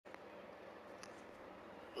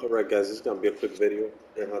Alright guys, this is going to be a quick video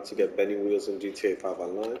on how to get bending wheels in GTA 5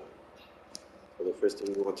 Online. So the first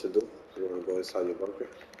thing you want to do, you want to go inside your bunker.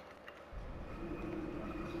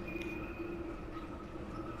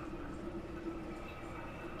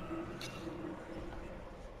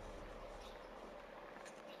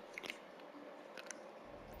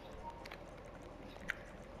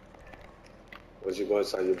 Once you go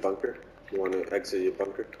inside your bunker, you want to exit your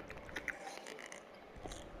bunker.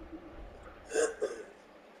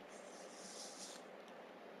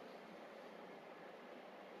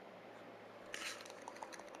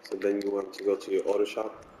 So then you want to go to your auto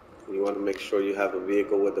shop. You want to make sure you have a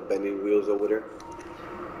vehicle with the bending wheels over there.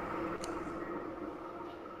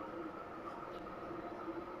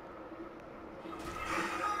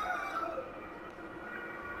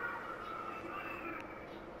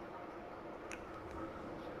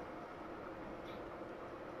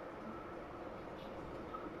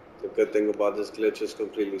 The good thing about this glitch is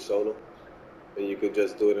completely solo, and you could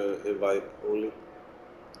just do it in invite only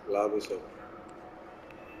lobby. So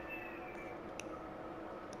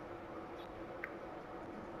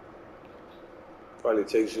probably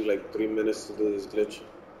takes you like 3 minutes to do this glitch.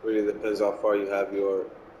 Really depends how far you have your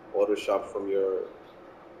auto shop from your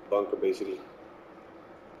bunker basically.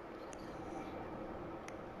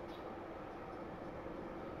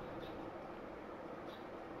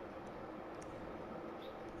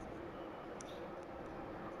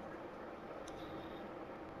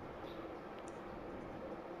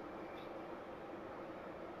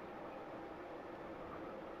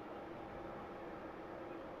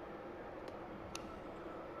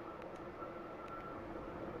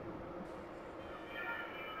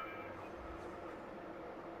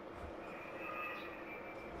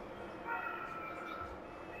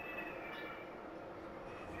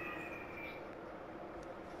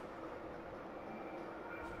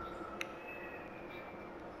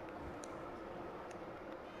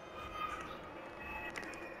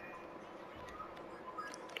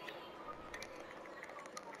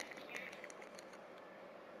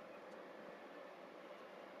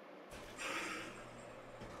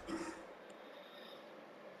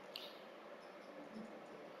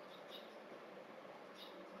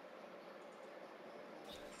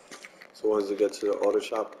 So once you get to the auto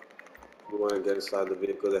shop, you want to get inside the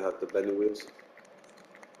vehicle that have the bending wheels.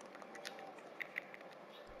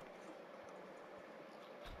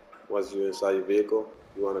 Once you're inside your vehicle,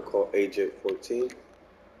 you want to call Agent 14.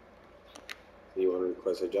 You want to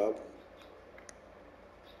request a job.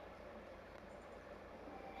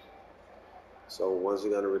 So once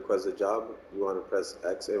you're going to request a job, you want to press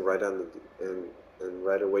X and right on the and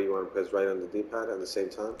right away you want to press right on the D-pad at the same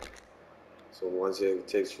time. So once it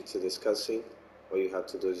takes you to this cutscene, all you have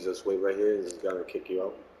to do is just wait right here and it's going to kick you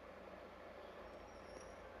out.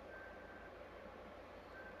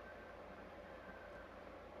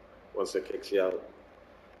 Once it kicks you out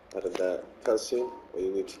of that cutscene, what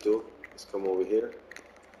you need to do is come over here.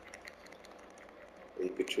 And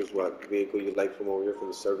you can choose what vehicle you like from over here from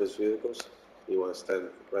the service vehicles. You want to stand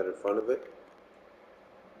right in front of it.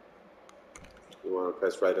 You want to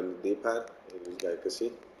press right on the D-pad, and you guys can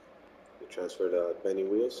see you transfer the bending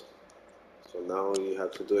wheels. So now all you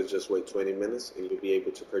have to do is just wait 20 minutes and you'll be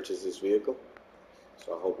able to purchase this vehicle.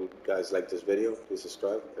 So I hope you guys like this video. Please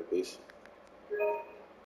subscribe and peace.